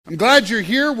I'm glad you're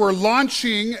here. We're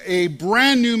launching a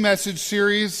brand new message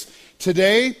series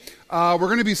today. We're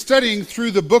going to be studying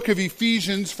through the book of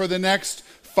Ephesians for the next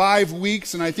 5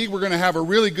 weeks, and I think we're going to have a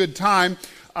really good time.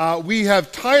 We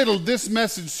have titled this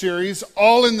message series,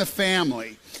 All in the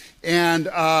Family. And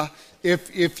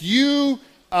if you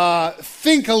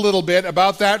think a little bit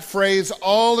about that phrase,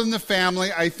 all in the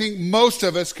family, I think most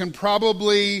of us can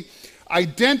probably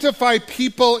identify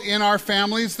people in our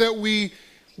families that we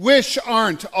wish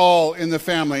aren't all in the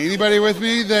family. Anybody with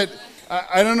me? That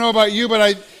I don't know about you,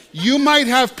 but you might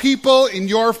have people in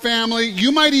your family,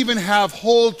 you might even have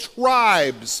whole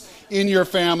tribes in your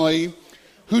family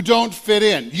who don't fit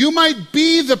in. You might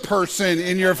be the person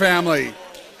in your family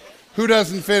who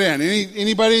doesn't fit in.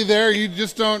 Anybody there? You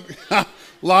just don't.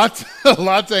 lots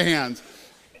of hands.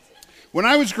 When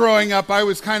I was growing up, I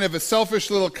was kind of a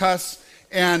selfish little cuss,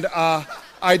 and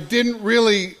I didn't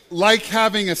really like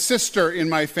having a sister in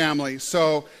my family,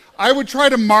 so I would try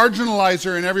to marginalize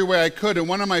her in every way I could, and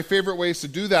one of my favorite ways to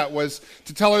do that was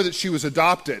to tell her that she was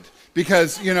adopted,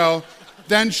 because,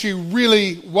 then she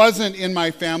really wasn't in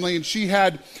my family, and she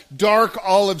had dark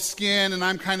olive skin, and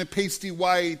I'm kind of pasty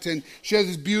white, and she has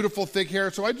this beautiful thick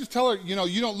hair, so I just tell her, you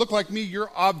don't look like me,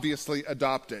 you're obviously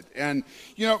adopted. And,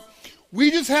 we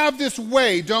just have this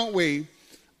way, don't we,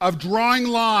 of drawing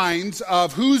lines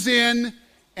of who's in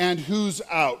and who's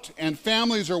out. And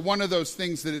families are one of those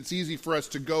things that it's easy for us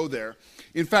to go there.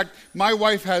 In fact, my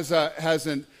wife has a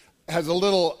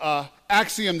little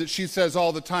axiom that she says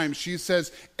all the time. She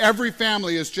says, every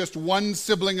family is just one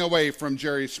sibling away from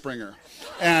Jerry Springer.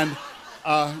 And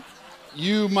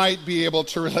you might be able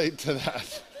to relate to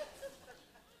that.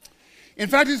 In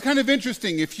fact, it's kind of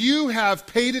interesting. If you have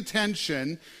paid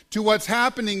attention to what's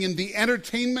happening in the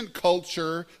entertainment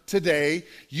culture today,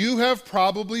 you have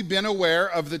probably been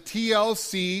aware of the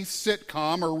TLC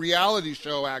sitcom, or reality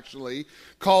show actually,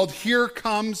 called Here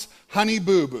Comes Honey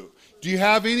Boo Boo. Do you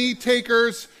have any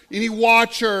takers, any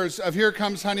watchers of Here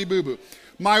Comes Honey Boo Boo?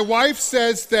 My wife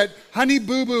says that Honey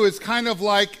Boo Boo is kind of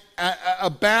like a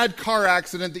bad car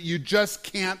accident that you just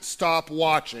can't stop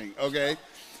watching, okay?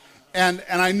 And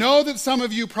I know that some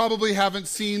of you probably haven't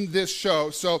seen this show,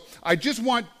 so I just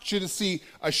want you to see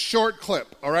a short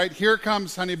clip, all right? Here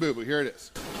comes Honey Boo Boo. Here it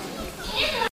is. This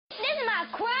is my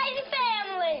crazy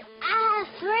family. I have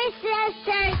 3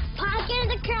 sisters. Parker's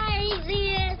the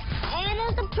craziest,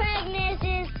 Anna's the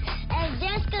pregnantest, and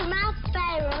Jessica's my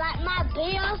favorite, like my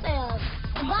BFF.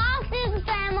 The boss of the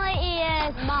family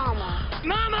is Mama.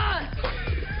 Mama!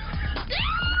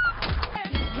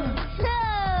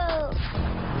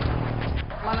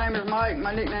 My name is Mike.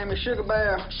 My nickname is Sugar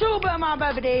Bear. Sugar Bear, my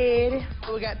baby daddy.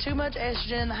 We got too much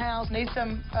estrogen in the house. Need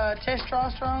some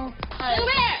testosterone. Sugar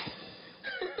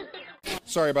Bear!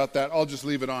 Sorry about that. I'll just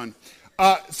leave it on.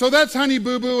 So that's Honey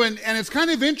Boo Boo, and it's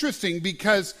kind of interesting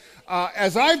because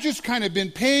as I've just kind of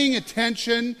been paying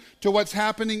attention to what's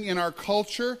happening in our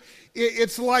culture,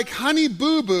 it's like Honey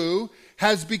Boo Boo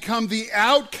has become the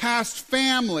outcast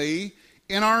family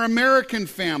in our American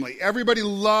family. Everybody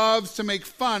loves to make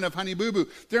fun of Honey Boo Boo.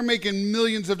 They're making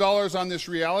millions of dollars on this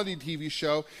reality TV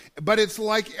show, but it's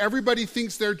like everybody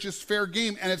thinks they're just fair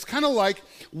game, and it's kind of like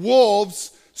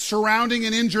wolves surrounding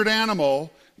an injured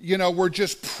animal. We're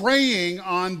just preying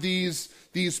on these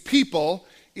people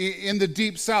in the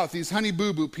Deep South, these Honey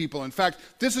Boo Boo people. In fact,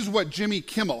 this is what Jimmy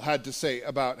Kimmel had to say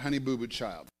about Honey Boo Boo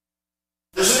Child.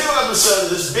 There's a new episode of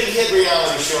this big hit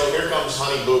reality show, Here Comes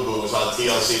Honey Boo Boo. It's on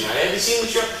TLC now. Have you seen the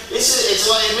show? It's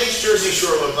like, it makes Jersey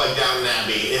Shore look like Downton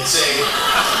Abbey.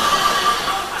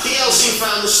 TLC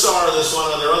found the star of this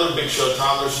one on their other big show,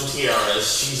 Toddlers and Tiaras.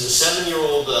 She's a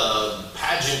 7-year-old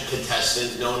pageant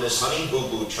contestant known as Honey Boo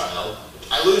Boo Child.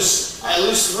 I lose 3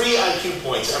 IQ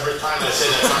points every time I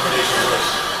say that combination of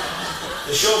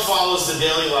words. The show follows the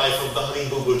daily life of the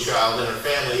Honey Boo Boo Child and her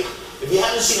family. If you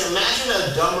haven't seen it, imagine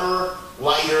a dumber,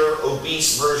 lighter,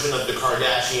 obese version of the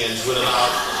Kardashians with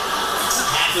about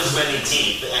half as many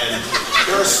teeth, and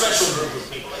they're a special group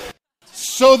of people.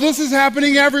 So this is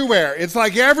happening everywhere. It's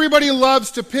like everybody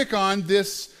loves to pick on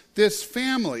this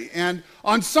family. And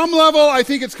on some level, I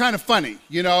think it's kind of funny,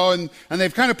 and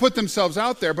they've kind of put themselves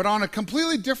out there. But on a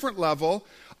completely different level,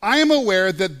 I am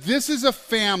aware that this is a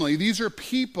family. These are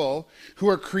people who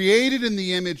are created in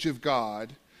the image of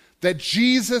God, that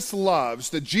Jesus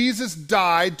loves, that Jesus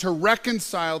died to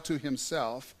reconcile to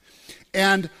himself.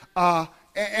 And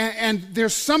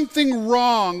there's something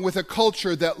wrong with a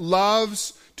culture that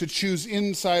loves to choose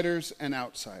insiders and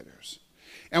outsiders.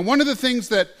 And one of the things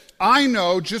that I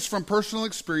know just from personal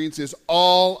experience is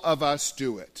all of us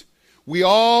do it. We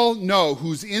all know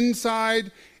who's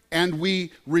inside, and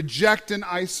we reject and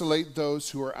isolate those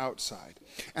who are outside.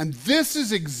 And this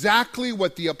is exactly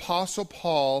what the Apostle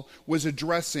Paul was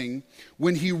addressing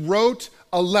when he wrote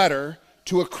a letter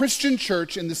to a Christian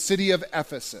church in the city of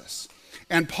Ephesus.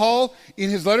 And Paul, in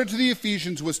his letter to the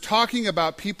Ephesians, was talking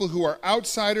about people who are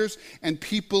outsiders and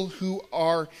people who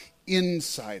are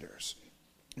insiders.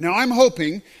 Now, I'm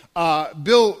hoping,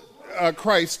 Bill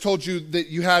Christ told you that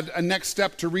you had a next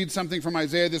step to read something from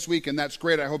Isaiah this week, and that's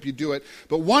great. I hope you do it.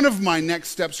 But one of my next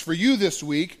steps for you this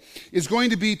week is going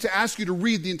to be to ask you to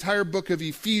read the entire book of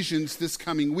Ephesians this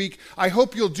coming week. I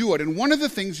hope you'll do it. And one of the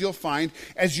things you'll find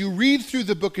as you read through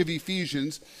the book of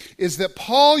Ephesians is that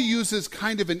Paul uses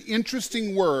kind of an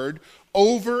interesting word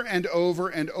over and over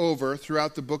and over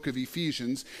throughout the book of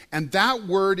Ephesians, and that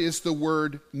word is the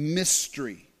word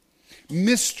mystery.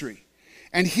 Mystery.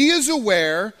 And he is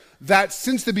aware that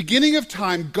since the beginning of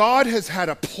time, God has had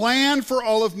a plan for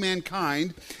all of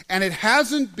mankind, and it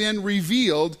hasn't been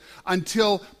revealed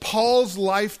until Paul's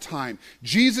lifetime.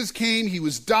 Jesus came, he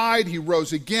died, he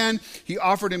rose again, he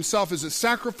offered himself as a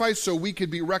sacrifice so we could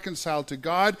be reconciled to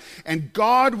God, and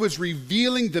God was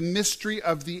revealing the mystery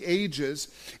of the ages.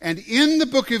 And in the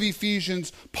book of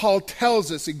Ephesians, Paul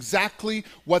tells us exactly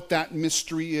what that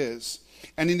mystery is.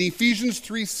 And in Ephesians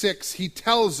 3:6, he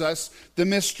tells us the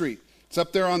mystery. It's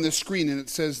up there on the screen, and it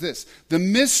says this: the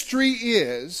mystery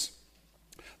is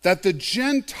that the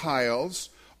Gentiles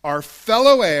are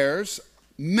fellow heirs,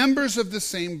 members of the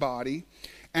same body,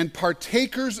 and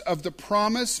partakers of the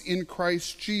promise in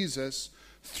Christ Jesus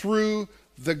through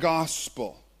the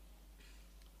gospel.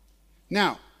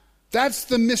 Now, that's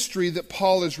the mystery that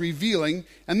Paul is revealing,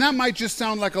 and that might just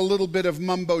sound like a little bit of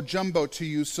mumbo-jumbo to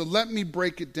you, so let me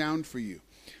break it down for you.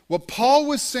 What Paul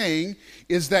was saying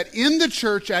is that in the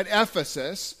church at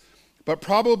Ephesus, but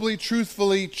probably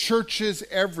truthfully churches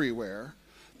everywhere,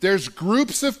 there's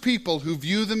groups of people who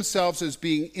view themselves as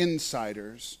being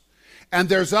insiders, and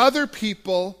there's other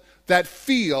people that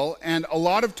feel, and a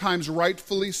lot of times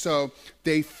rightfully so,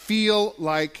 they feel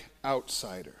like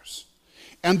outsiders.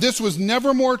 And this was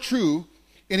never more true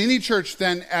in any church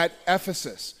than at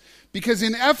Ephesus. Because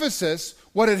in Ephesus,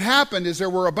 what had happened is there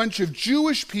were a bunch of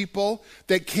Jewish people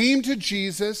that came to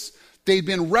Jesus. They'd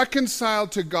been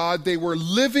reconciled to God. They were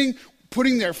living,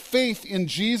 putting their faith in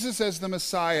Jesus as the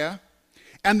Messiah.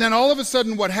 And then all of a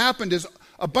sudden what happened is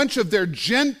a bunch of their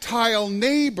Gentile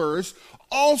neighbors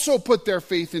also put their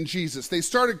faith in Jesus. They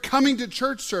started coming to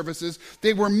church services.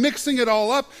 They were mixing it all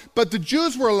up. But the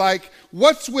Jews were like,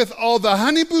 what's with all the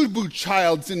honey boo boo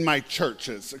childs in my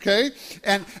churches? Okay?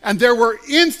 And there were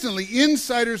instantly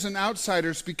insiders and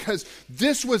outsiders because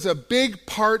this was a big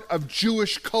part of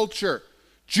Jewish culture.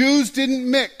 Jews didn't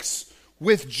mix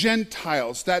with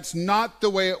Gentiles. That's not the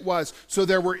way it was. So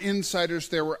there were insiders,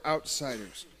 there were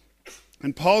outsiders.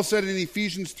 And Paul said in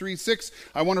Ephesians 3:6,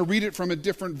 I want to read it from a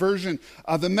different version.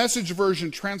 The Message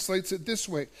version translates it this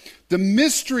way: the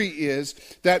mystery is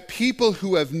that people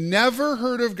who have never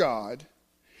heard of God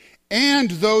and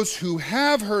those who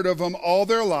have heard of him all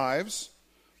their lives,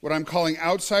 what I'm calling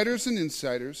outsiders and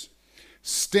insiders,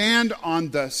 stand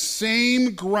on the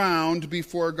same ground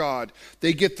before God.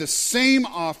 They get the same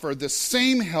offer, the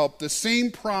same help, the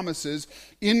same promises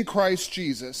in Christ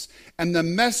Jesus, and the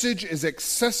message is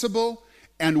accessible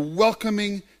and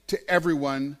welcoming to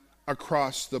everyone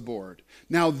across the board.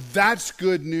 Now, that's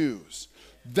good news.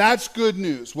 That's good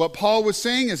news. What Paul was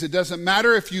saying is it doesn't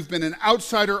matter if you've been an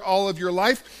outsider all of your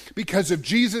life. Because of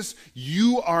Jesus,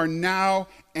 you are now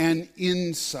an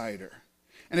insider.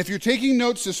 And if you're taking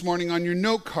notes this morning on your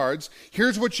note cards,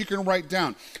 here's what you can write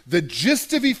down. The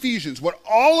gist of Ephesians, what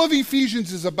all of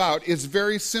Ephesians is about, is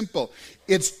very simple.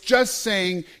 It's just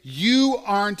saying you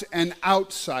aren't an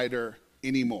outsider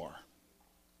anymore.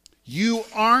 You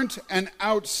aren't an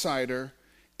outsider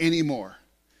anymore.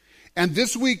 And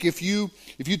this week, if you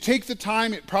take the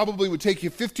time, it probably would take you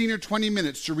 15 or 20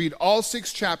 minutes to read all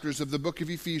 6 chapters of the book of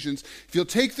Ephesians. If you'll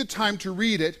take the time to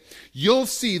read it, you'll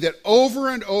see that over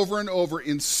and over and over,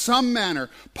 in some manner,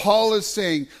 Paul is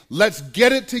saying, let's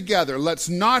get it together. Let's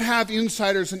not have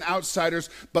insiders and outsiders,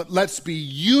 but let's be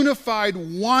unified,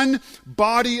 one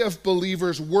body of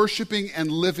believers worshiping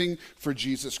and living for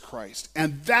Jesus Christ.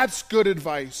 And that's good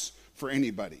advice for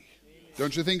anybody.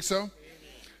 Don't you think so?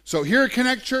 So here at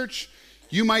Connect Church,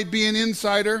 you might be an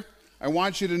insider. I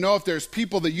want you to know if there's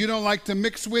people that you don't like to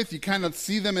mix with, you kind of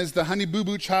see them as the honey boo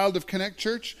boo child of Connect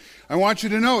Church. I want you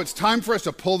to know it's time for us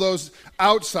to pull those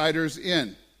outsiders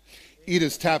in.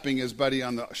 Ida's tapping his buddy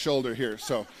on the shoulder here.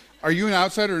 So are you an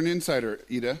outsider or an insider,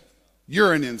 Ida?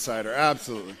 You're an insider,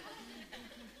 absolutely.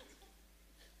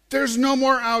 There's no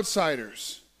more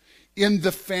outsiders in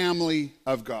the family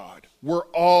of God. We're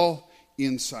all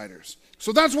insiders.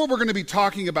 So that's what we're going to be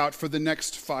talking about for the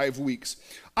next 5 weeks.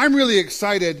 I'm really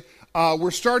excited.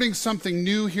 We're starting something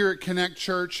new here at Connect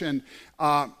Church, and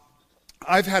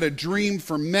I've had a dream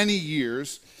for many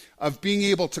years of being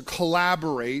able to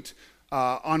collaborate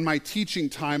on my teaching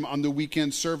time on the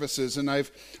weekend services. And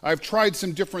I've tried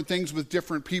some different things with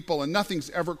different people, and nothing's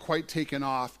ever quite taken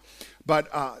off.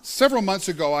 But several months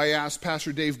ago, I asked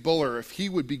Pastor Dave Buller if he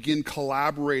would begin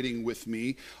collaborating with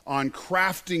me on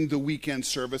crafting the weekend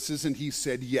services, and he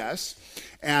said yes.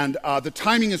 And the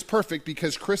timing is perfect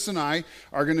because Chris and I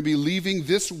are going to be leaving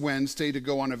this Wednesday to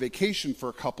go on a vacation for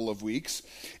a couple of weeks.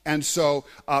 And so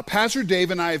Pastor Dave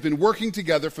and I have been working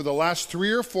together for the last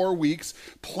 3 or 4 weeks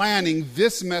planning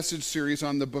this message series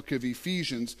on the book of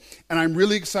Ephesians. And I'm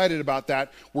really excited about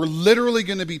that. We're literally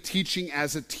going to be teaching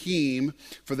as a team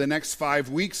for the next 5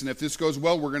 weeks. And if this goes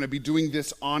well, we're going to be doing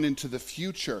this on into the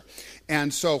future.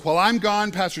 And so while I'm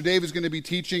gone, Pastor Dave is going to be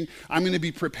teaching. I'm going to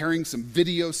be preparing some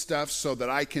video stuff so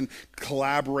that I can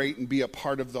collaborate and be a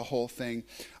part of the whole thing.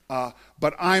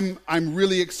 But I'm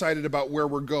really excited about where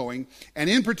we're going. And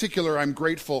in particular, I'm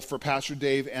grateful for Pastor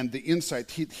Dave and the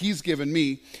insight he's given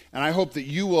me. And I hope that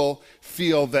you will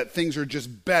feel that things are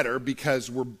just better because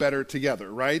we're better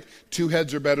together, right? 2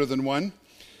 heads are better than 1.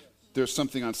 There's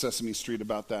something on Sesame Street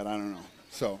about that. I don't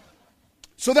know.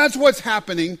 So that's what's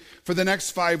happening for the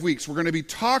next 5 weeks. We're going to be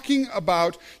talking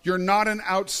about you're not an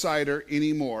outsider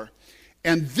anymore.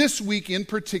 And this week in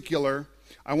particular,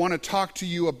 I want to talk to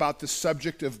you about the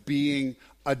subject of being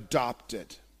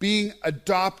adopted. Being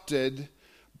adopted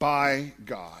by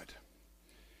God.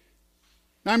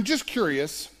 Now I'm just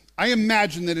curious. I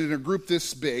imagine that in a group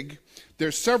this big,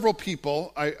 there's several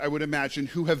people, I would imagine,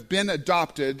 who have been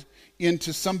adopted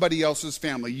into somebody else's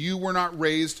family. You were not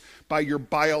raised by your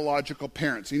biological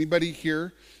parents. Anybody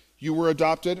here, you were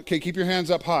adopted? Okay, keep your hands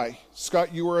up high.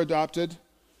 Scott, you were adopted?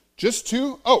 Just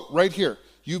 2? Oh, right here.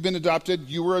 You've been adopted.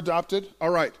 You were adopted.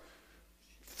 All right.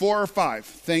 4 or 5.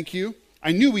 Thank you.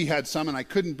 I knew we had some and I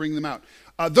couldn't bring them out.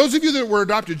 Those of you that were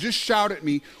adopted, just shout at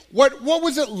me. What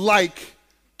was it like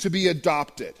to be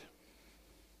adopted?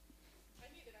 I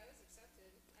knew that I was accepted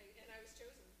and I was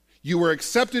chosen. You were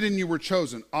accepted and you were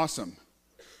chosen. Awesome.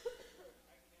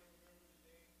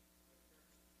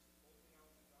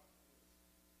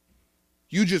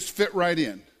 You just fit right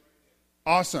in.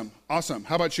 Awesome. Awesome.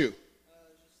 How about you?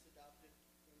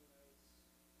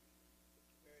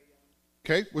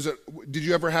 Okay. Did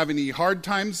you ever have any hard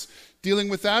times dealing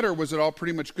with that, or was it all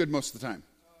pretty much good most of the time?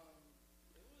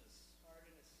 It was hard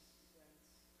in a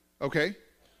sense. Okay.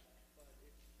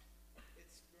 But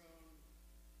it's grown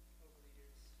over the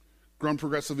years. Grown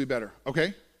progressively better.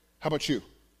 Okay. How about you? My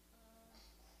mom is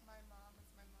my mom,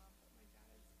 but my dad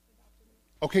has adopted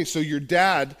me. Okay, so your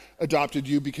dad adopted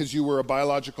you because you were a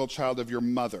biological child of your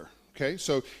mother. Okay,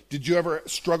 so did you ever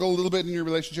struggle a little bit in your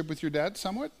relationship with your dad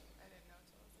somewhat?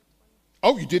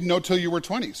 Oh, you didn't know till you were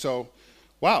 20. So,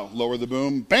 wow, lower the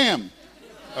boom, bam.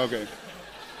 Okay.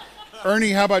 Ernie,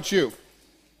 how about you?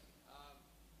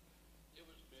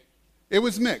 It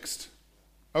was mixed.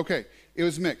 Okay, it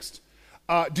was mixed.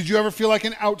 Did you ever feel like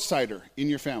an outsider in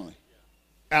your family?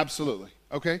 Absolutely.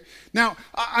 Okay. Now,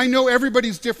 I know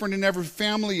everybody's different and every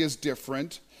family is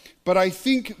different, but I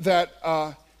think that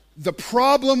the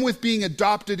problem with being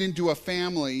adopted into a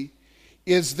family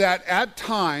is that at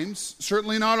times,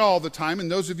 certainly not all the time, and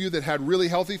those of you that had really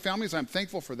healthy families, I'm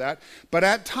thankful for that, but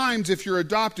at times if you're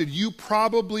adopted, you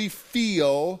probably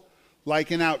feel like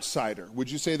an outsider.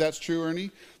 Would you say that's true, Ernie?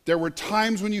 There were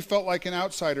times when you felt like an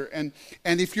outsider, and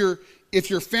if your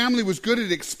family was good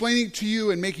at explaining to you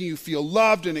and making you feel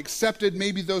loved and accepted,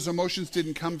 maybe those emotions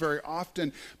didn't come very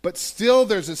often, but still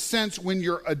there's a sense when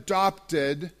you're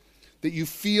adopted that you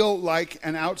feel like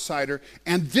an outsider.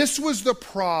 And this was the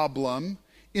problem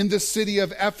in the city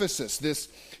of Ephesus,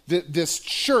 this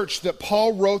church that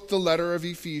Paul wrote the letter of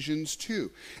Ephesians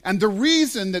to. And the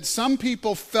reason that some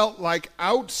people felt like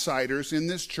outsiders in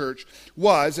this church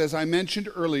was, as I mentioned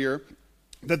earlier,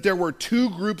 that there were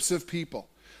 2 groups of people.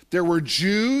 There were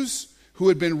Jews who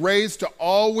had been raised to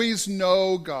always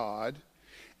know God,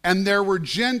 and there were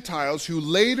Gentiles who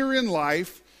later in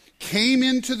life came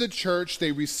into the church,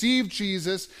 they received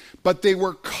Jesus, but they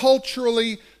were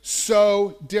culturally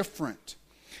so different.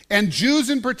 And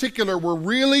Jews in particular were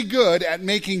really good at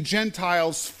making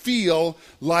Gentiles feel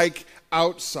like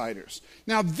outsiders.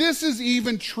 Now, this is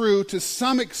even true to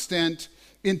some extent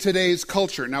in today's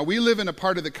culture. Now, we live in a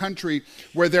part of the country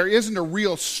where there isn't a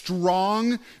real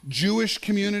strong Jewish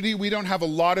community. We don't have a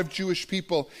lot of Jewish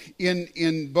people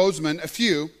in Bozeman, a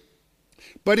few.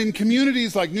 But in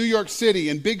communities like New York City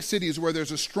and big cities where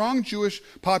there's a strong Jewish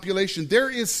population, there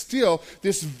is still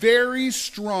this very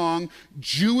strong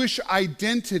Jewish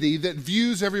identity that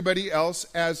views everybody else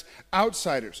as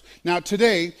outsiders. Now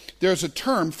Today, there's a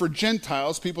term for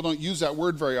Gentiles. People don't use that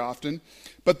word very often,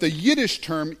 but the Yiddish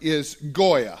term is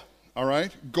Goya, all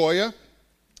right? Goya.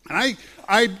 And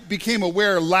I became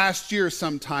aware last year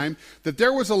sometime that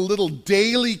there was a little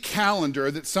daily calendar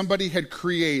that somebody had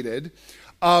created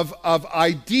of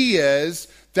ideas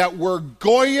that were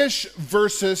Goyish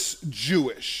versus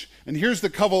Jewish. And here's the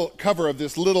cover of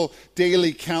this little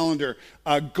daily calendar,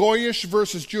 Goyish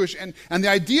versus Jewish. And the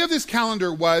idea of this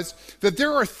calendar was that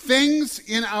there are things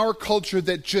in our culture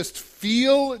that just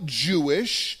feel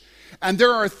Jewish, and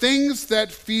there are things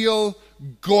that feel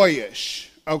Goyish,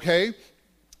 okay?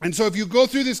 And so if you go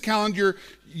through this calendar,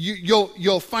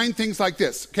 you'll find things like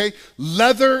this, okay?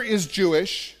 Leather is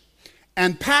Jewish,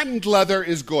 and patent leather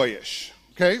is Goyish,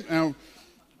 okay? Now,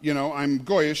 I'm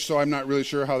Goyish, so I'm not really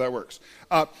sure how that works.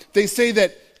 They say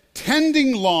that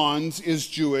tending lawns is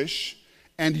Jewish,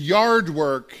 and yard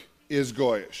work is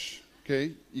Goyish,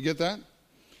 okay? You get that?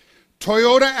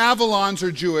 Toyota Avalons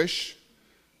are Jewish,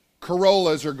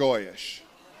 Corollas are Goyish.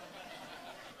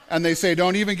 And they say,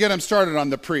 don't even get them started on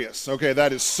the Prius. Okay,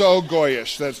 that is so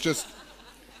Goyish. That's just...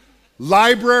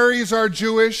 Libraries are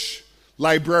Jewish.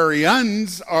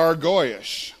 Librarians are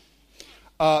Goyish.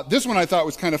 This one I thought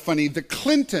was kind of funny. The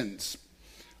Clintons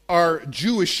are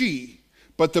Jewishy,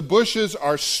 but the Bushes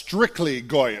are strictly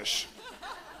Goyish.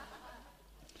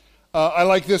 I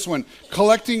like this one.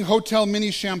 Collecting hotel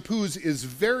mini shampoos is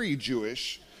very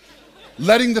Jewish.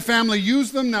 Letting the family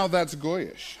use them, now that's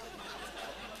Goyish.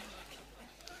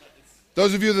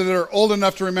 Those of you that are old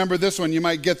enough to remember this one, you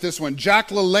might get this one. Jack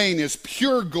LaLanne is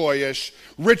pure Goyish.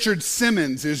 Richard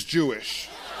Simmons is Jewish.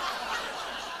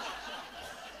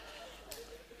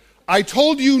 I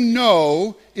told you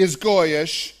no is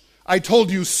Goyish. I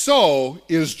told you so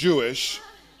is Jewish.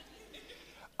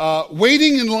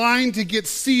 Waiting in line to get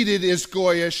seated is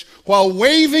Goyish, while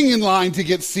waving in line to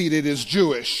get seated is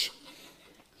Jewish.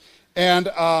 And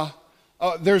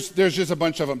there's just a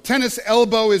bunch of them. Tennis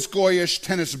elbow is Goyish.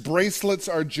 Tennis bracelets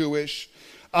are Jewish.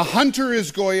 A hunter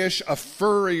is Goyish. A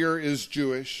furrier is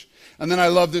Jewish. And then I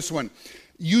love this one.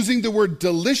 Using the word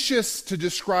delicious to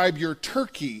describe your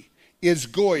turkey is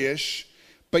Goyish,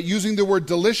 but using the word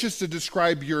delicious to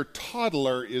describe your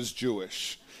toddler is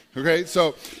Jewish. Okay,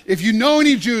 so if you know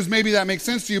any Jews, maybe that makes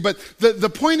sense to you. But the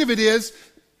point of it is,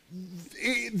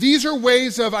 these are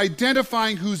ways of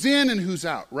identifying who's in and who's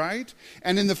out, right?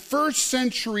 And in the first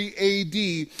century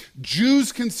AD,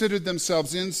 Jews considered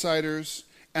themselves insiders,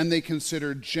 and they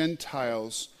considered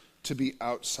Gentiles to be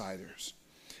outsiders.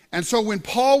 And so when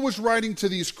Paul was writing to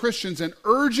these Christians and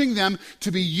urging them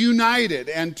to be united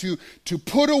and to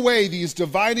put away these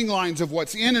dividing lines of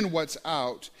what's in and what's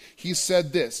out, he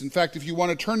said this. In fact, if you want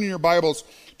to turn in your Bibles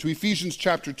to Ephesians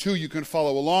chapter 2, you can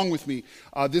follow along with me.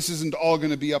 This isn't all going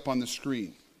to be up on the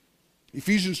screen.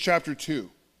 Ephesians chapter 2.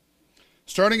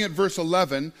 Starting at verse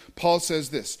 11, Paul says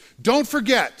this. Don't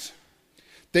forget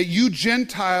that you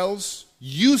Gentiles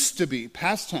used to be,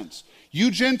 past tense, you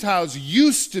Gentiles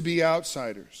used to be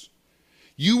outsiders.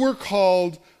 You were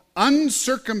called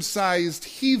uncircumcised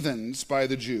heathens by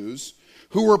the Jews,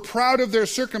 who were proud of their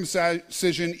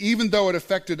circumcision even though it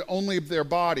affected only their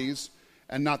bodies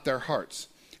and not their hearts.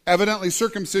 Evidently,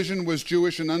 circumcision was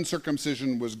Jewish and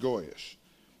uncircumcision was Goyish.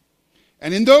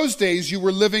 And in those days, you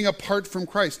were living apart from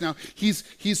Christ. Now,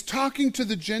 he's talking to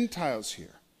the Gentiles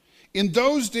here. In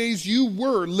those days, you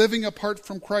were living apart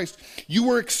from Christ. You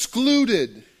were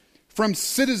excluded from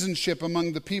citizenship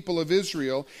among the people of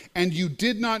Israel, and you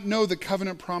did not know the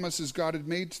covenant promises God had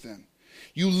made to them.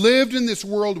 You lived in this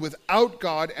world without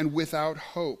God and without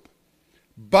hope.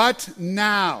 But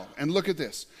now, and look at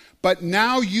this, but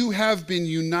now you have been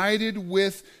united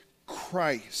with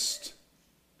Christ.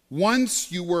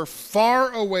 Once you were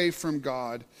far away from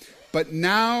God, but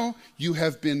now you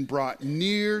have been brought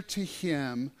near to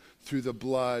him through the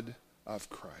blood of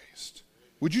Christ.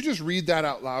 Would you just read that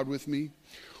out loud with me?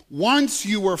 Once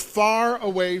you were far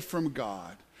away from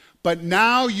God, but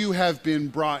now you have been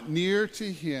brought near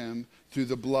to him through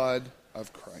the blood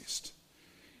of Christ.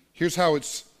 Here's how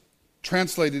it's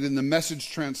translated in the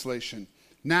Message translation.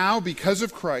 Now, because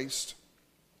of Christ,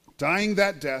 dying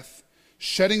that death,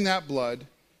 shedding that blood,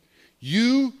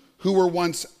 you who were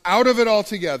once out of it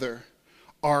altogether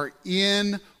are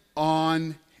in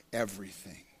on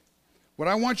everything. What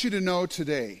I want you to know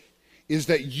today is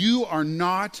that you are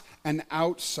not an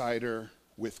outsider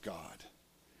with God.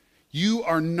 You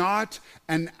are not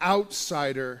an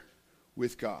outsider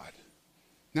with God.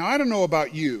 Now, I don't know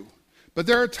about you, But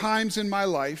there are times in my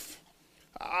life,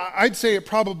 I'd say it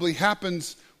probably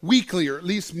happens weekly or at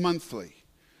least monthly,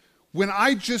 when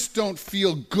I just don't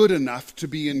feel good enough to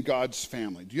be in God's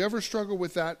family. Do you ever struggle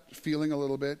with that feeling a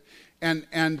little bit?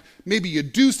 And maybe you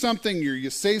do something, or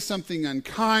you say something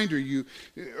unkind,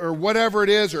 or whatever it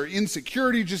is, or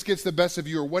insecurity just gets the best of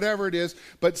you, or whatever it is.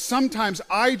 But sometimes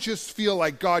I just feel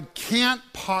like God can't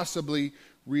possibly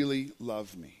really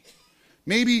love me.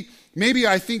 Maybe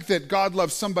I think that God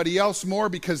loves somebody else more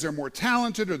because they're more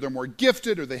talented, or they're more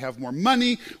gifted, or they have more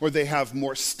money, or they have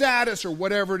more status, or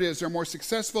whatever it is. They're more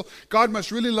successful. God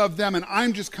must really love them, and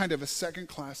I'm just kind of a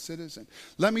second-class citizen.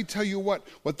 Let me tell you what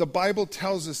the Bible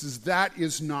tells us is that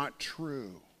is not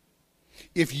true.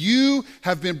 If you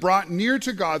have been brought near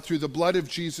to God through the blood of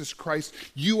Jesus Christ,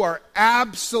 you are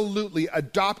absolutely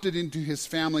adopted into his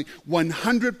family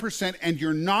 100%, and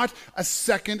you're not a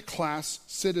second-class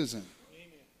citizen.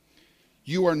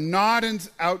 You are not an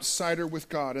outsider with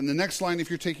God. And the next line,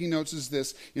 if you're taking notes, is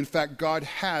this. In fact, God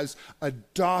has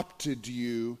adopted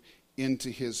you into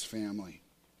his family.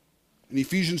 In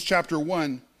Ephesians chapter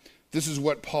 1, this is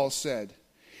what Paul said.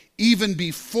 Even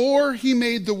before he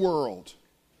made the world,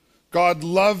 God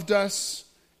loved us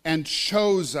and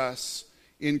chose us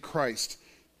in Christ.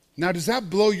 Now, does that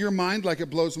blow your mind like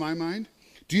it blows my mind?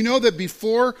 Do you know that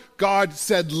before God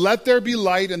said, let there be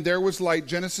light, and there was light,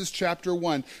 Genesis chapter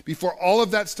 1, before all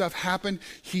of that stuff happened,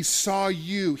 he saw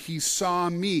you, he saw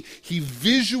me, he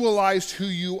visualized who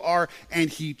you are, and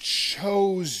he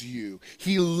chose you.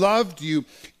 He loved you.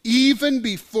 Even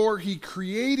before he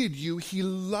created you, he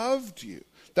loved you.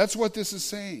 That's what this is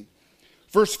saying.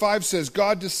 Verse 5 says,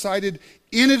 God decided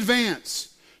in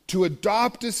advance to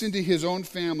adopt us into his own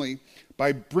family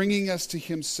by bringing us to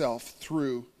himself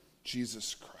through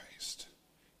Jesus Christ.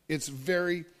 It's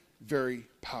very, very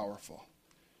powerful.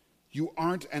 You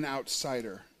aren't an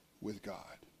outsider with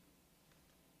God.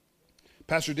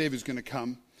 Pastor Dave is going to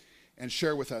come and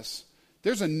share with us.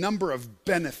 There's a number of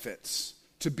benefits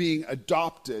to being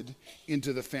adopted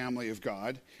into the family of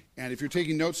God. And if you're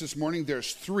taking notes this morning,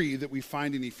 there's 3 that we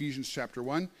find in Ephesians chapter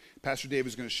 1. Pastor Dave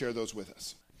is going to share those with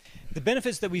us. The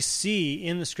benefits that we see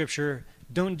in the Scripture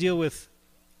don't deal with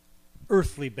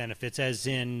earthly benefits, as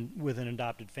in with an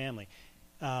adopted family.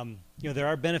 There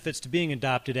are benefits to being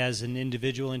adopted as an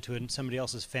individual into somebody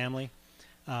else's family.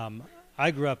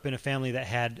 I grew up in a family that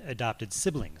had adopted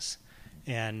siblings,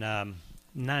 and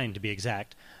 9 to be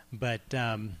exact. But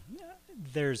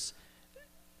there's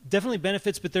definitely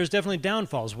benefits, but there's definitely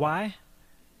downfalls. Why?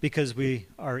 Because we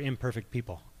are imperfect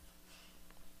people,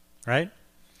 right?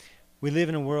 We live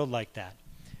in a world like that.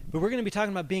 But we're going to be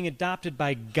talking about being adopted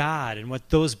by God and what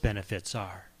those benefits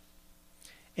are.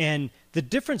 And the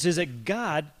difference is that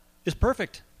God is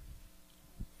perfect.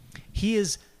 He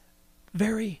is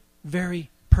very, very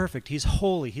perfect. He's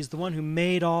holy. He's the one who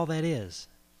made all that is.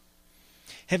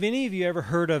 Have any of you ever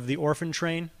heard of the orphan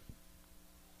train?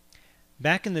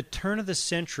 Back in the turn of the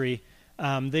century,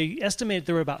 they estimated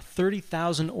there were about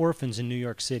 30,000 orphans in New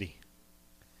York City.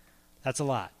 That's a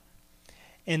lot.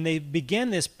 And they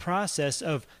began this process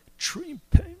of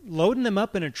loading them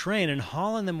up in a train and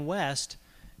hauling them west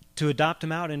to adopt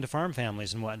them out into farm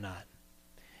families and whatnot.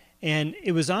 And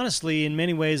it was honestly, in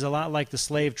many ways, a lot like the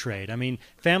slave trade. I mean,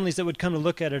 families that would come to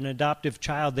look at an adoptive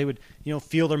child, they would,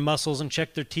 feel their muscles and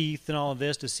check their teeth and all of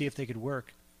this to see if they could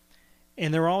work.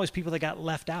 And there were always people that got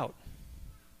left out.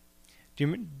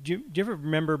 Do you ever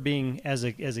remember being, as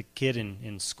a kid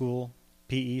in school,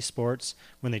 PE, sports,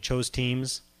 when they chose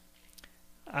teams?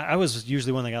 I was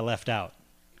usually one that got left out.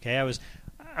 Okay,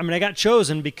 I got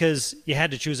chosen because you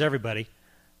had to choose everybody,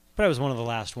 but I was one of the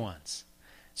last ones.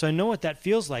 So I know what that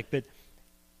feels like, but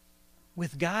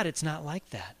with God, it's not like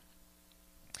that.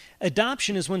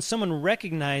 Adoption is when someone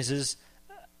recognizes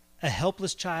a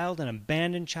helpless child, an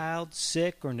abandoned child,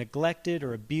 sick or neglected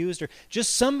or abused, or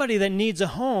just somebody that needs a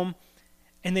home,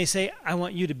 and they say, I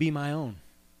want you to be my own.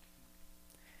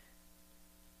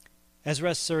 As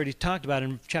Russ already talked about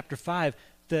in chapter 5,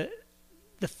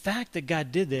 the fact that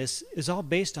God did this is all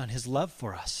based on his love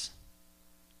for us.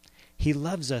 He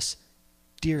loves us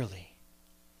dearly.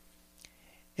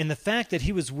 And the fact that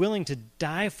he was willing to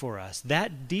die for us,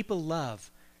 that deep a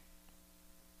love,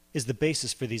 is the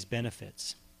basis for these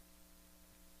benefits.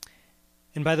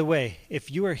 And by the way,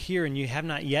 if you are here and you have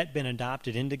not yet been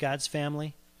adopted into God's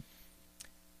family,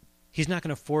 he's not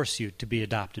going to force you to be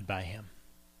adopted by him.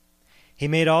 He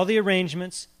made all the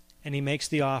arrangements, and he makes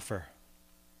the offer.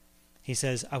 He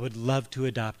says, I would love to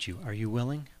adopt you. Are you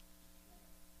willing?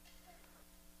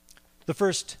 The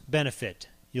first benefit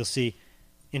you'll see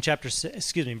in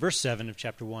verse 7 of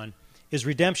chapter 1 is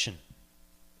redemption.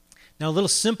 Now, a little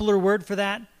simpler word for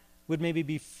that would maybe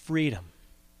be freedom.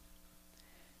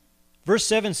 Verse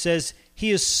 7 says,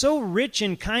 He is so rich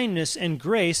in kindness and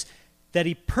grace that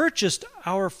He purchased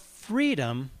our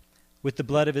freedom with the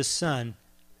blood of His Son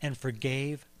and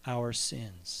forgave our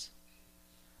sins.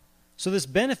 So this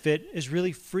benefit is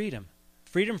really freedom.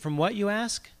 Freedom from what, you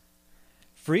ask?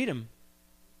 Freedom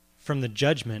from the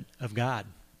judgment of God.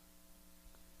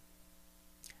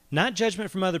 Not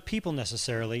judgment from other people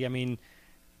necessarily. I mean,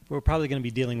 we're probably going to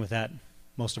be dealing with that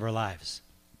most of our lives.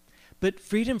 But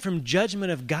freedom from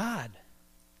judgment of God.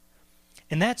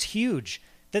 And that's huge.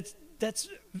 That's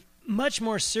much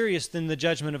more serious than the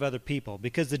judgment of other people,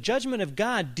 because the judgment of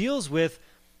God deals with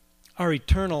our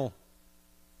eternal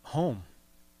home.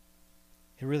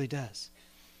 It really does.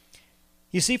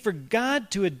 You see, for God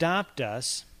to adopt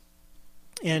us,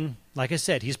 and like I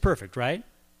said, He's perfect, right?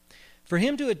 For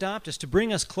Him to adopt us, to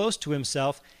bring us close to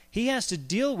Himself, He has to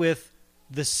deal with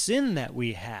the sin that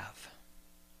we have.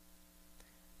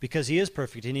 Because He is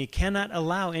perfect, and He cannot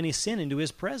allow any sin into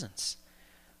His presence.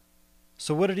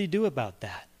 So what did He do about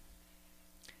that?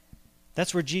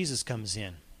 That's where Jesus comes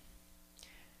in.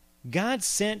 God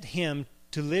sent Him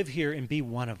to live here and be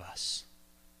one of us.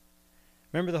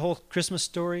 Remember the whole Christmas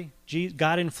story?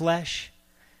 God in flesh?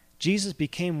 Jesus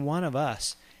became one of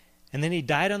us. And then He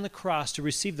died on the cross to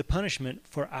receive the punishment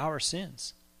for our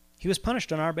sins. He was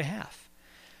punished on our behalf.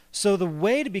 So the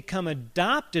way to become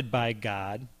adopted by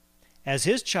God as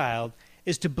His child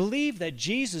is to believe that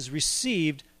Jesus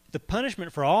received the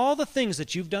punishment for all the things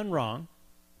that you've done wrong.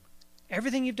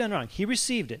 Everything you've done wrong, He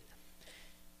received it.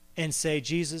 And say,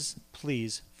 Jesus,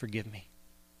 please forgive me.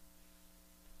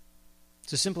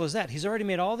 It's as simple as that. He's already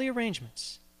made all the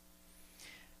arrangements.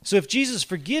 So if Jesus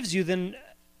forgives you, then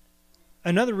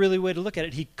another really way to look at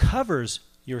it, He covers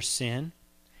your sin.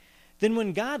 Then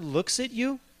when God looks at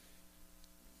you,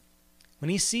 when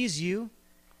He sees you,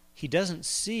 He doesn't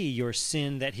see your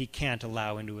sin that He can't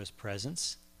allow into His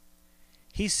presence.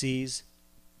 He sees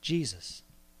Jesus.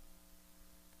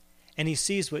 And He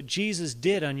sees what Jesus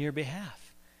did on your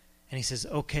behalf. And He says,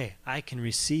 okay, I can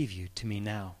receive you to me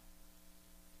now.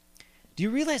 Do you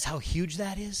realize how huge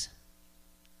that is?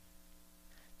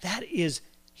 That is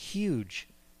huge.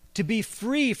 To be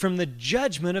free from the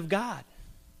judgment of God.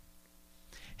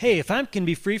 Hey, if I can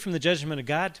be free from the judgment of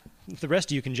God, the rest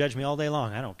of you can judge me all day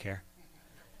long. I don't care.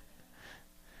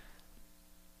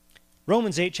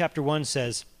 Romans 8, chapter 1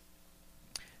 says,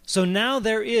 So now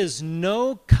there is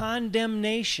no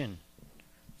condemnation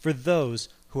for those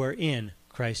who are in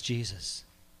Christ Jesus.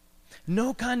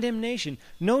 No condemnation,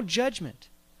 no judgment.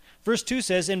 Verse 2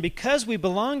 says, And because we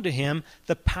belong to Him,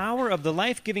 the power of the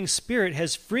life-giving Spirit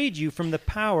has freed you from the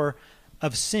power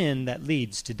of sin that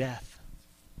leads to death.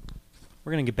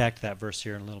 We're going to get back to that verse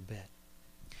here in a little bit.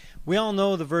 We all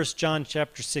know the verse John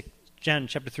chapter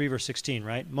 3, verse 16,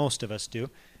 right? Most of us do.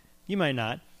 You might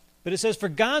not. But it says, For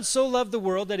God so loved the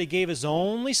world that He gave His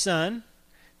only Son,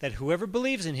 that whoever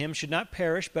believes in Him should not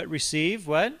perish, but receive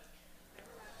what?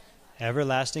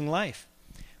 Everlasting life.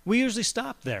 We usually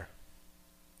stop there.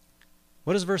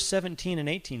 What does verse 17 and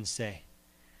 18 say?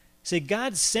 Say,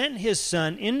 God sent His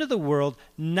Son into the world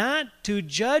not to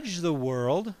judge the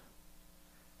world,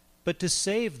 but to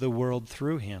save the world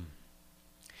through Him.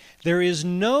 There is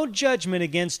no judgment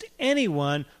against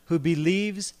anyone who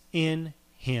believes in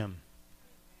Him.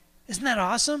 Isn't that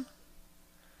awesome?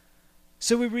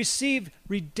 So we receive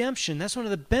redemption. That's one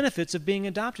of the benefits of being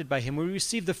adopted by Him. We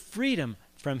receive the freedom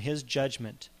from His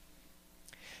judgment.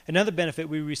 Another benefit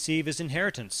we receive is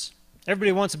inheritance.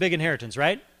 Everybody wants a big inheritance,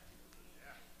 right?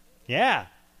 Yeah.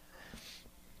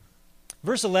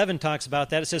 Verse 11 talks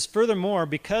about that. It says, Furthermore,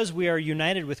 because we are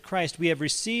united with Christ, we have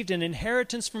received an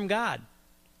inheritance from God.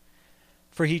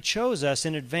 For He chose us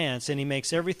in advance, and He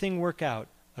makes everything work out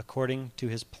according to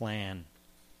His plan.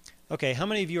 Okay, how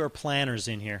many of you are planners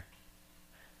in here?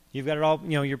 You've got it all,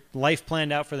 your life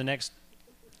planned out for the next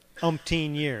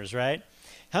umpteen years, right?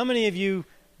 How many of you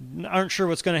aren't sure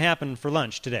what's going to happen for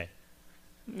lunch today?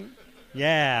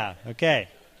 Yeah, okay.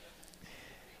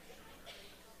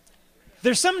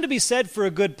 There's something to be said for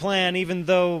a good plan, even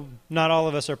though not all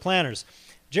of us are planners.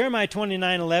 Jeremiah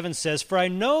 29:11 says, For I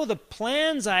know the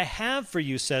plans I have for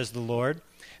you, says the Lord.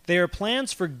 They are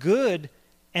plans for good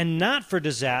and not for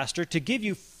disaster, to give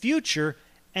you future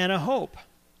and a hope.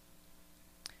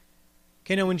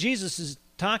 Okay, now when Jesus is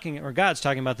talking, or God's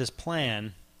talking about this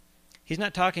plan, He's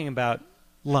not talking about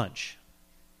lunch.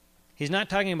 He's not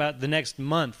talking about the next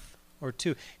month or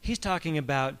two. He's talking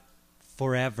about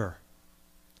forever.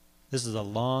 This is a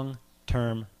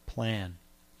long-term plan.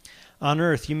 On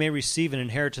earth, you may receive an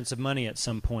inheritance of money at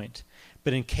some point,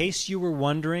 but in case you were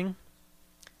wondering,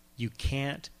 you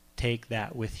can't take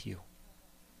that with you.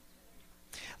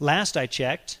 Last I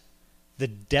checked, the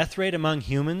death rate among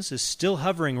humans is still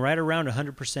hovering right around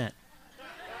 100%.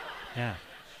 Yeah.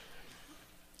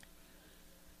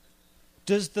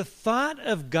 Does the thought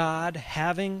of God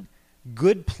having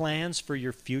good plans for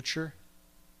your future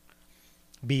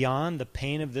beyond the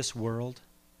pain of this world,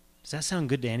 does that sound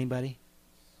good to anybody?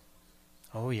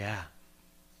 Oh, yeah.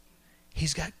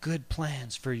 He's got good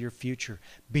plans for your future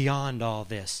beyond all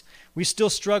this. We still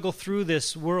struggle through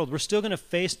this world. We're still going to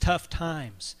face tough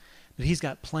times. But He's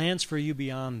got plans for you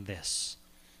beyond this.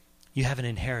 You have an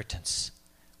inheritance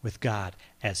with God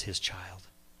as His child.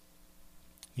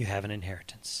 You have an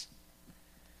inheritance.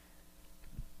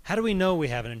 How do we know we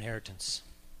have an inheritance?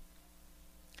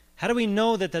 How do we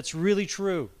know that that's really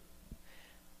true?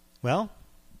 Well,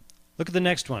 look at the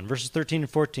next one, verses 13 and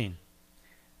 14.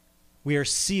 We are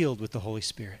sealed with the Holy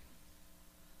Spirit.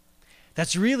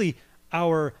 That's really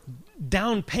our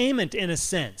down payment, in a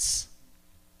sense,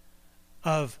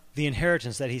 of the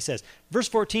inheritance that He says. Verse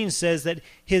 14 says that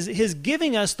His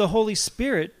giving us the Holy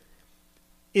Spirit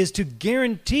is to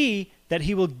guarantee that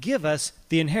He will give us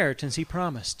the inheritance He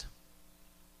promised.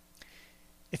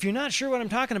 If you're not sure what I'm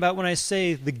talking about when I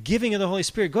say the giving of the Holy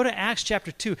Spirit, go to Acts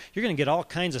chapter 2. You're going to get all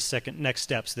kinds of next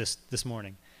steps this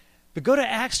morning. But go to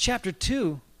Acts chapter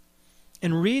 2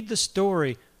 and read the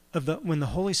story of when the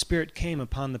Holy Spirit came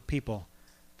upon the people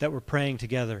that were praying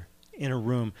together in a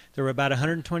room. There were about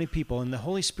 120 people, and the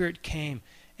Holy Spirit came,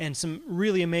 and some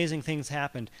really amazing things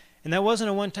happened. And that wasn't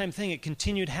a one-time thing. It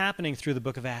continued happening through the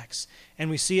book of Acts.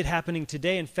 And we see it happening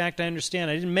today. In fact, I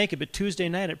understand, I didn't make it, but Tuesday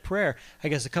night at prayer, I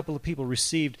guess a couple of people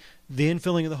received the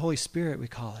infilling of the Holy Spirit, we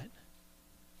call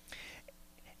it.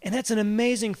 And that's an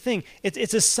amazing thing.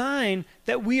 It's a sign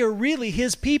that we are really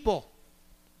His people.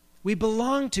 We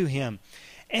belong to Him.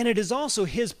 And it is also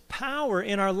His power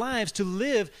in our lives to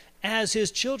live as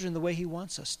His children the way He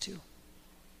wants us to.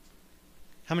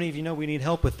 How many of you know we need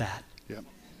help with that? Yep.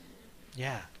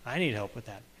 Yeah, I need help with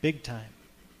that, big time.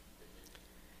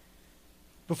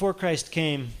 Before Christ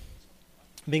came,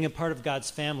 being a part of God's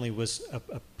family was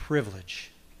a privilege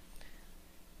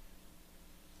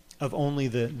of only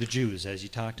the Jews, as you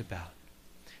talked about.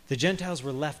 The Gentiles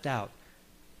were left out.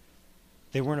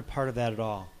 They weren't a part of that at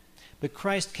all. But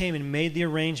Christ came and made the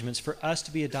arrangements for us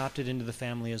to be adopted into the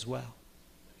family as well.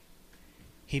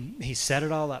 He set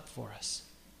it all up for us.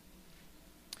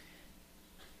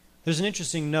 There's an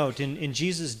interesting note. In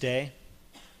Jesus' day,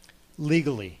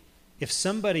 legally, if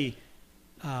somebody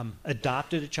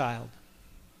adopted a child,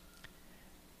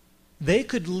 they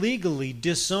could legally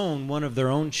disown one of their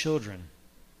own children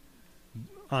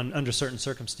under certain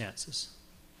circumstances.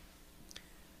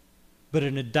 But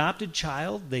an adopted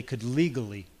child, they could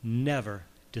legally never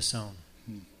disown.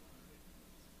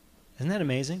 Isn't that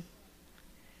amazing?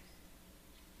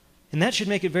 And that should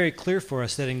make it very clear for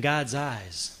us that in God's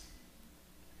eyes,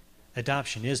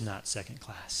 adoption is not second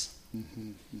class.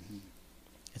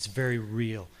 It's very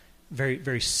real, very,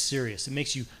 very serious. It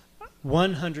makes you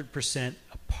 100%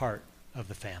 a part of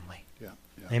the family. Yeah.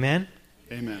 Amen?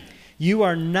 Amen. You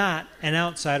are not an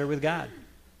outsider with God.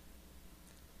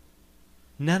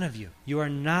 None of you. You are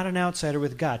not an outsider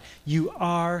with God. You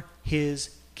are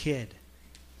His kid.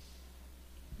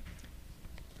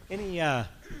 I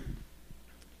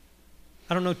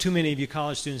don't know too many of you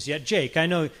college students yet. Jake, I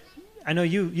know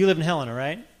you live in Helena,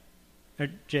 right? Or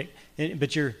Jake,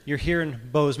 but you're here in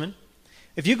Bozeman.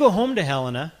 If you go home to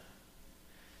Helena,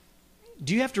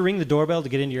 do you have to ring the doorbell to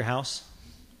get into your house?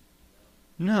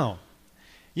 No.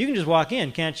 You can just walk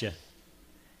in, can't you?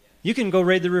 You can go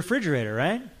raid the refrigerator,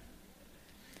 right?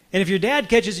 And if your dad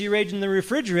catches you raiding the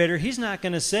refrigerator, he's not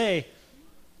going to say,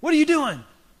 "What are you doing?"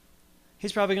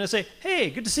 He's probably going to say, "Hey,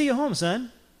 good to see you home,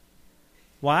 son."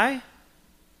 Why?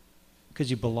 Because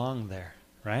you belong there,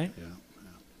 right? Yeah.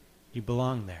 You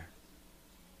belong there.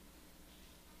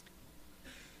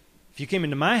 If you came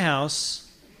into my house,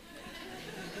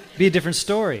 it'd be a different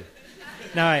story.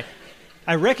 Now,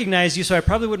 I recognize you, so I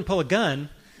probably wouldn't pull a gun,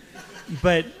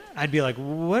 but I'd be like,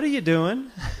 "What are you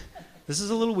doing? This is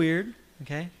a little weird,"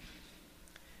 okay?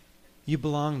 You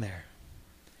belong there.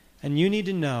 And you need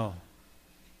to know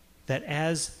that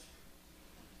as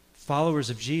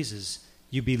followers of Jesus,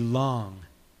 you belong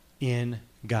in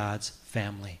God's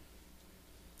family.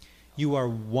 You are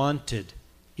wanted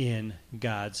in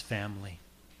God's family.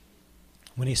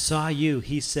 When He saw you,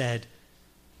 He said,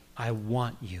 "I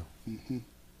want you.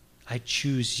 I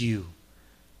choose you.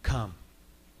 Come,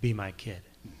 be my kid."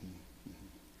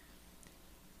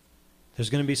 There's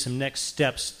going to be some next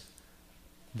steps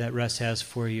that Russ has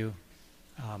for you.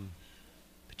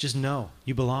 But just know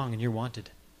you belong and you're wanted.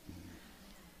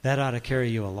 That ought to carry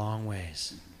you a long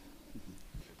ways.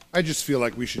 I just feel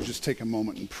like we should just take a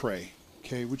moment and pray.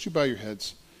 Okay, would you bow your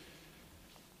heads?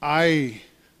 I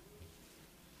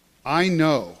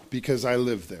know, because I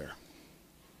live there,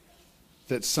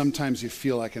 that sometimes you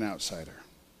feel like an outsider.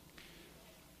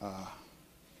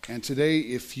 And today,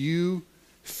 if you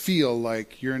feel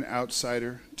like you're an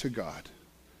outsider to God,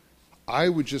 I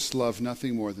would just love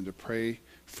nothing more than to pray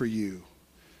for you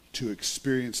to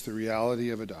experience the reality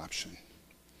of adoption.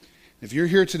 If you're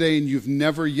here today and you've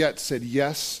never yet said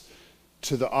yes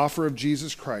to the offer of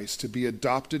Jesus Christ to be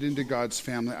adopted into God's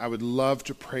family, I would love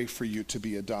to pray for you to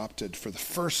be adopted for the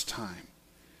first time.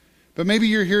 But maybe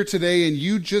you're here today and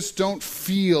you just don't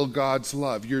feel God's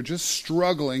love. You're just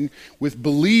struggling with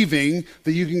believing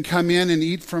that you can come in and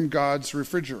eat from God's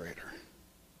refrigerator.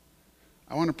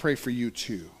 I want to pray for you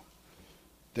too,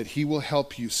 that he will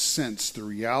help you sense the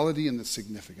reality and the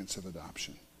significance of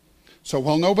adoption. So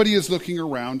while nobody is looking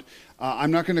around,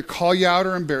 I'm not going to call you out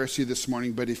or embarrass you this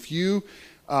morning, but if you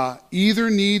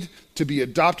either need to be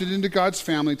adopted into God's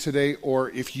family today, or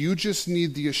if you just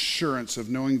need the assurance of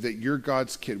knowing that you're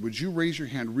God's kid, would you raise your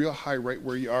hand real high right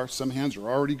where you are? Some hands are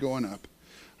already going up.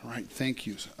 All right, thank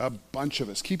you. A bunch of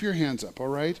us. Keep your hands up, all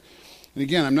right? And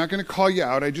again, I'm not going to call you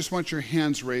out. I just want your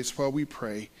hands raised while we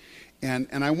pray. And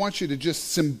I want you to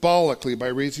just symbolically, by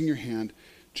raising your hand,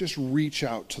 just reach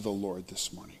out to the Lord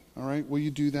this morning. All right, will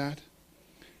you do that?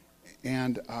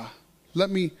 And let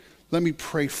me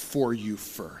pray for you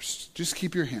first. Just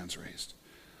keep your hands raised.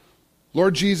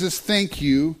 Lord Jesus, thank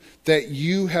you that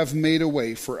you have made a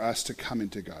way for us to come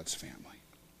into God's family.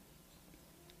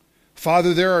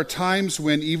 Father, there are times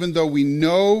when even though we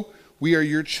know we are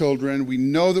your children, we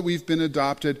know that we've been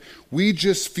adopted, we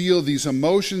just feel these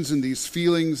emotions and these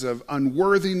feelings of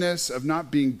unworthiness, of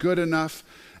not being good enough,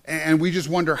 and we just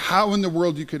wonder how in the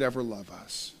world you could ever love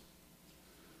us.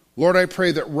 Lord, I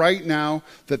pray that right now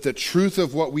that the truth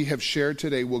of what we have shared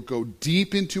today will go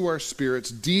deep into our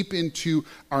spirits, deep into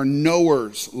our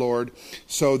knowers, Lord,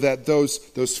 so that those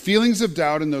feelings of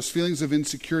doubt and those feelings of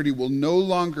insecurity will no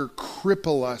longer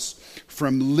cripple us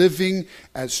from living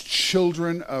as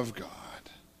children of God.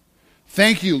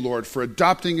 Thank you, Lord, for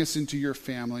adopting us into your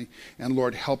family, and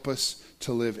Lord, help us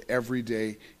to live every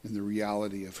day in the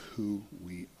reality of who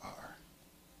we are.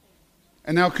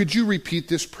 And now could you repeat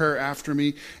this prayer after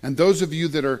me? And those of you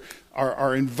that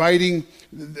are inviting,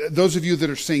 those of you that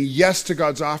are saying yes to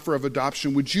God's offer of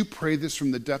adoption, would you pray this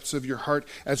from the depths of your heart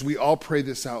as we all pray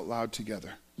this out loud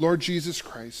together? Lord Jesus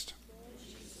Christ,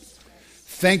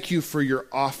 thank you for your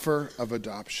offer of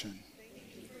adoption.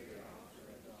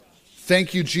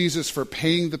 Thank you, Jesus, for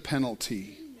paying the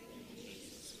penalty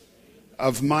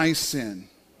of my sin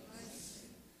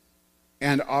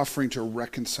and offering to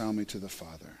reconcile me to the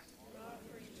Father.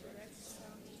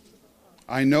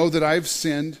 I know that I've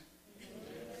sinned.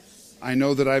 I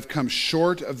know that I've come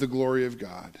short of the glory of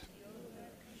God.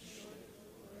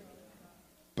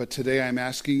 But today I'm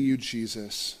asking you,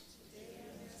 Jesus,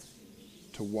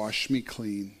 to wash me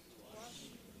clean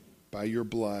by your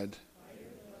blood.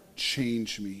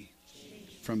 Change me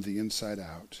from the inside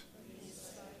out.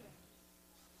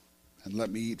 And let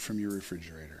me eat from your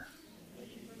refrigerator.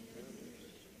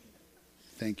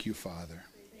 Thank you, Father.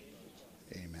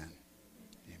 Amen.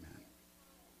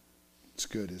 It's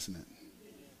good, isn't it?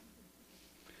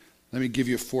 Let me give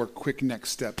you 4 quick next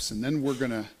steps, and then we're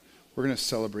gonna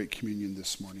celebrate communion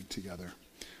this morning together.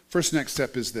 First next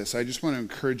step is this. I just want to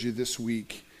encourage you this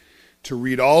week to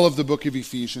read all of the book of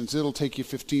Ephesians. It'll take you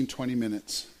 15, 20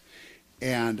 minutes.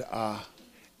 And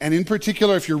in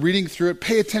particular, if you're reading through it,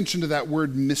 pay attention to that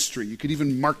word mystery. You could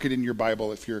even mark it in your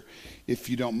Bible if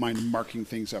you don't mind marking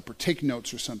things up, or take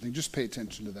notes or something. Just pay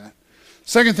attention to that.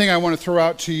 Second thing I want to throw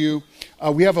out to you,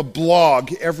 we have a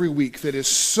blog every week that is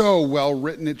so well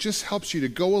written. It just helps you to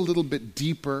go a little bit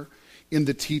deeper in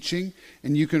the teaching,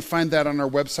 and you can find that on our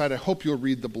website. I hope you'll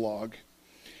read the blog.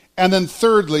 And then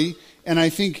thirdly, and I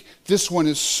think this one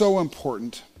is so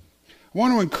important, I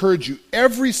want to encourage you,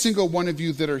 every single one of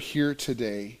you that are here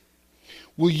today,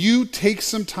 will you take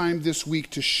some time this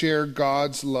week to share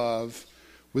God's love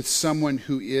with someone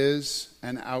who is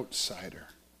an outsider?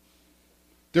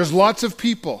 There's lots of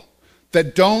people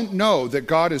that don't know that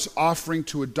God is offering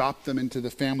to adopt them into the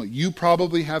family. You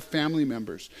probably have family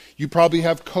members. You probably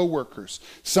have coworkers.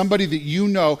 Somebody that you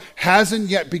know hasn't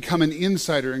yet become an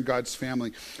insider in God's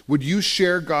family. Would you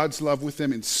share God's love with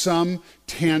them in some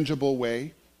tangible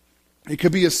way? It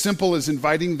could be as simple as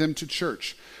inviting them to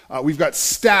church. We've got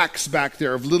stacks back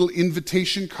there of little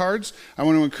invitation cards. I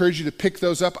want to encourage you to pick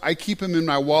those up. I keep them in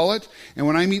my wallet, and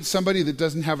when I meet somebody that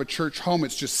doesn't have a church home,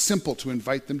 it's just simple to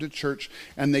invite them to church,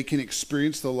 and they can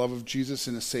experience the love of Jesus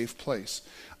in a safe place.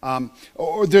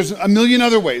 Or there's a million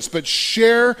other ways, but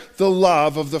share the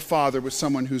love of the Father with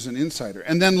someone who's an insider.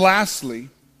 And then lastly,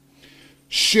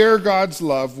 share God's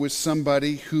love with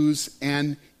somebody who's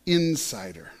an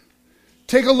insider.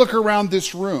 Take a look around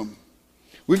this room.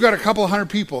 We've got a couple hundred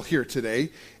people here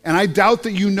today, and I doubt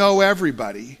that you know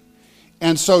everybody.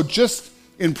 And so just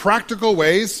in practical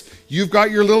ways, you've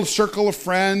got your little circle of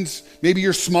friends, maybe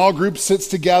your small group sits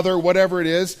together, whatever it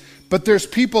is, but there's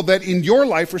people that in your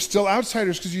life are still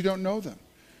outsiders because you don't know them.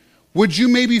 Would you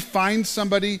maybe find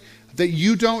somebody that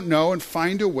you don't know and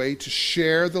find a way to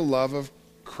share the love of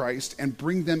Christ and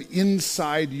bring them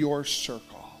inside your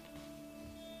circle?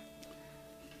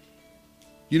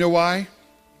 You know why?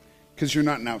 Because you're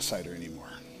not an outsider anymore.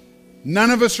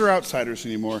 None of us are outsiders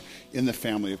anymore in the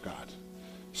family of God.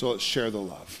 So let's share the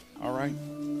love, all right?